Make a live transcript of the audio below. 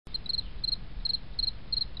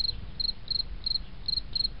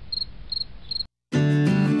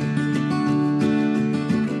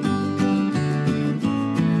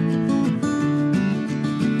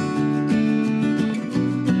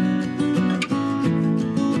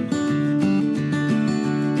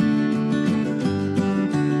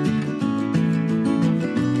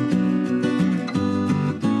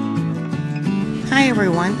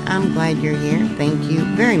everyone, I'm glad you're here. Thank you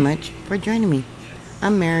very much for joining me.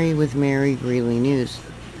 I'm Mary with MaryGreeley News.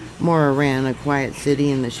 Mohr, Iran, a quiet city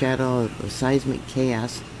in the shadow of seismic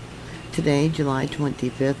chaos. Today, July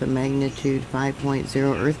 25th, a magnitude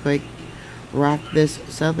 5.0 earthquake rocked this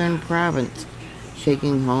southern province,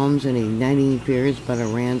 shaking homes and igniting fears about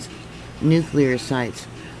Iran's nuclear sites.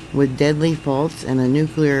 With deadly faults and a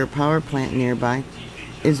nuclear power plant nearby,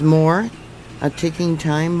 is Mohr a ticking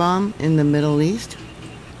time bomb in the Middle East?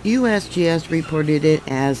 USGS reported it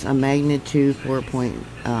as a magnitude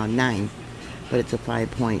 4.9, but it's a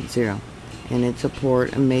 5.0, and it's a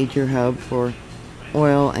port, a major hub for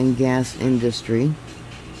oil and gas industry.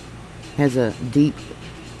 Has a deep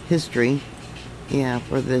history,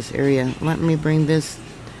 for this area. Let me bring this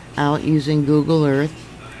out using Google Earth,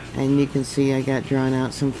 and you can see I got drawn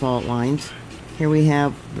out some fault lines. Here we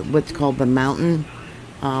have what's called the mountain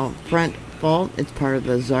front fault. It's part of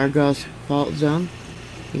the Zagros Fault zone.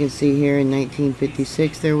 You can see here in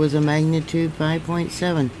 1956 there was a magnitude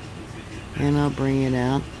 5.7, and I'll bring it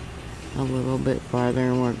out a little bit farther,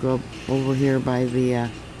 and we'll go over here by the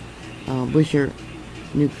Bushehr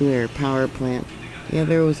nuclear power plant.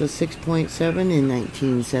 There was a 6.7 in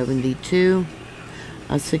 1972,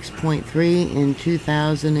 a 6.3 in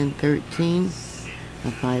 2013, a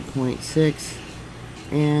 5.6,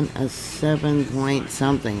 and a 7 point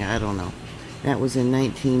something, I don't know. That was in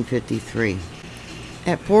 1953.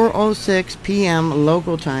 At 4:06 p.m.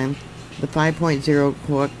 local time, the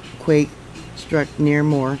 5.0 quake struck near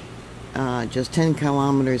Mohr, just 10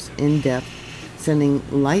 kilometers in depth, sending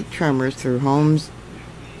light tremors through homes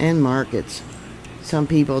and markets. Some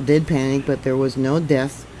people did panic, but there was no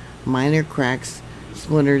deaths. Minor cracks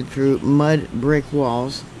splintered through mud brick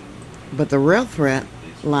walls. But the real threat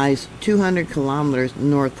lies 200 kilometers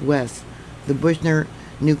northwest, the Bushehr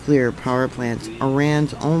nuclear power plants,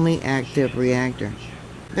 Iran's only active reactor.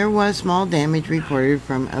 There was small damage reported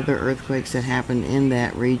from other earthquakes that happened in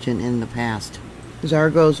that region in the past.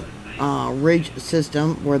 Zagros Ridge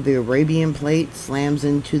System, where the Arabian Plate slams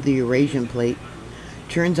into the Eurasian Plate,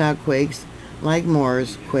 churns out quakes like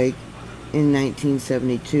Mohr's quake in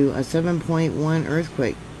 1972. A 7.1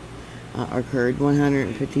 earthquake occurred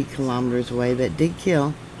 150 kilometers away that did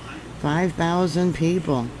kill 5,000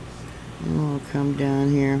 people. And we'll come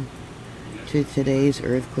down here to today's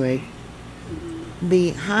earthquake.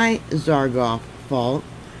 The High Zagros Fault,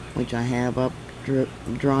 which I have up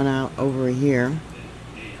drawn out over here,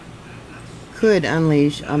 could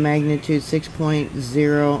unleash a magnitude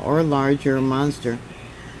 6.0 or larger monster,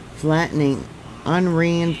 flattening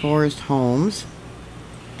unreinforced homes,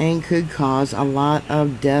 and could cause a lot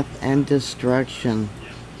of death and destruction.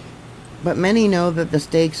 But many know that the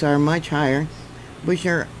stakes are much higher.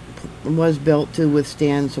 Bushehr was built to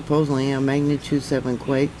withstand supposedly a magnitude 7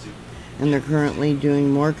 quake, and they're currently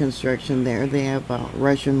doing more construction there. They have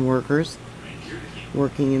Russian workers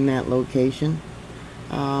working in that location.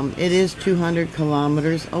 It is 200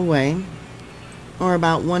 kilometers away, or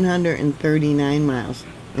about 139 miles,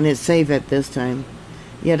 and it's safe at this time.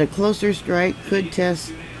 Yet a closer strike could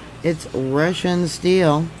test its Russian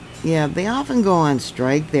steel. They often go on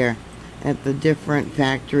strike there at the different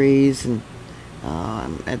factories and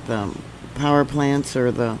at the power plants,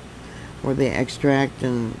 or where they extract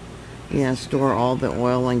and store all the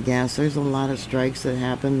oil and gas. There's a lot of strikes that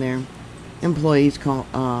happen there. Employees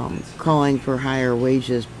calling for higher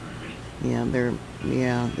wages.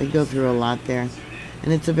 They go through a lot there,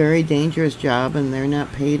 and it's a very dangerous job, and they're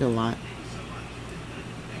not paid a lot.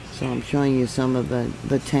 So I'm showing you some of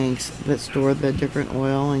the tanks that store the different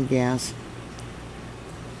oil and gas.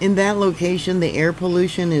 In that location, the air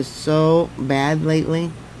pollution is so bad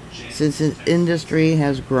lately, since the industry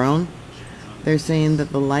has grown. They're saying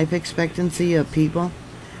that the life expectancy of people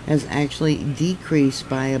has actually decreased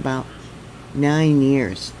by about 9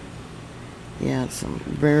 years. It's some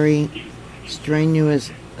very strenuous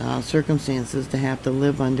circumstances to have to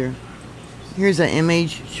live under. Here's an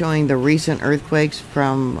image showing the recent earthquakes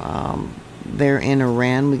from there in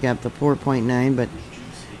Iran. We got the 4.9, but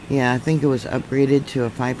I think it was upgraded to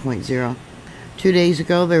a 5.0. 2 days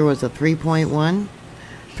ago there was a 3.1.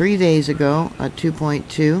 3 days ago a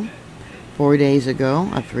 2.2. 4 days ago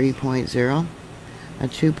a 3.0. A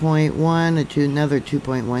 2.1, another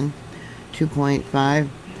 2.1, 2.5.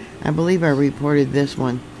 I believe I reported this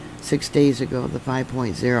one 6 days ago, the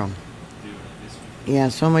 5.0.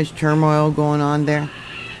 So much turmoil going on there.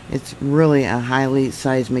 It's really a highly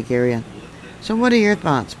seismic area. So what are your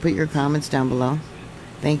thoughts? Put your comments down below.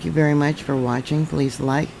 Thank you very much for watching. Please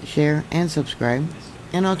like, share, and subscribe.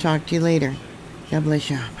 And I'll talk to you later. God bless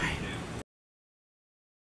you. Bye.